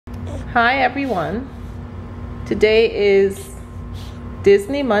Hi everyone. Today is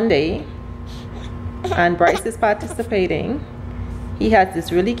Disney Monday and Brice is participating. He has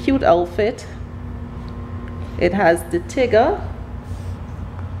this really cute outfit. It has the Tigger.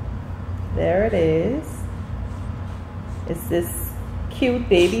 There it is. It's this cute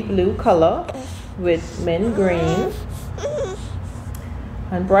baby blue color with mint green.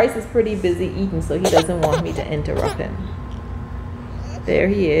 And Brice is pretty busy eating, so he doesn't want me to interrupt him. There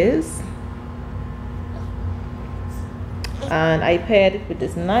he is. And I paired it with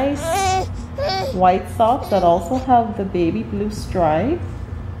this nice white socks that also have the baby blue stripe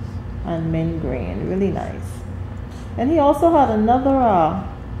and mint green. Really nice. And he also had another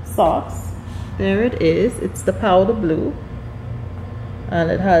socks. There it is. It's the powder blue.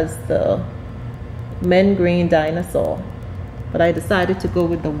 And it has the mint green dinosaur. But I decided to go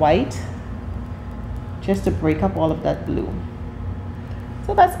with the white just to break up all of that blue.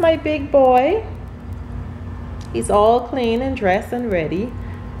 So that's my big boy. He's all clean and dressed and ready.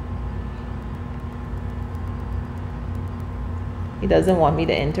 He doesn't want me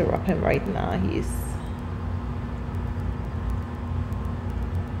to interrupt him right now. He's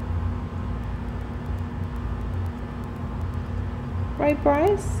right,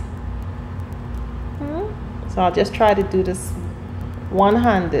 Brice? So I'll just try to do this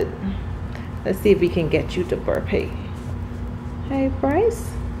one-handed. Let's see if we can get you to burp. Hey, Brice.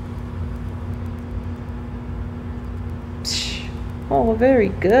 Oh, very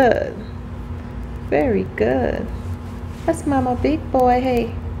good. Very good. That's Mama Big Boy.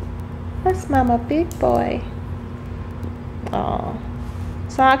 Hey, that's Mama Big Boy. Oh.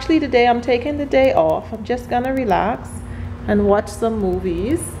 So actually today I'm taking the day off. I'm just gonna relax and watch some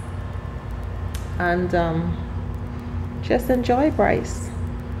movies and just enjoy Brice.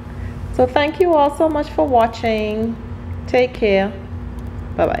 So thank you all so much for watching. Take care.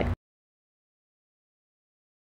 Bye-bye.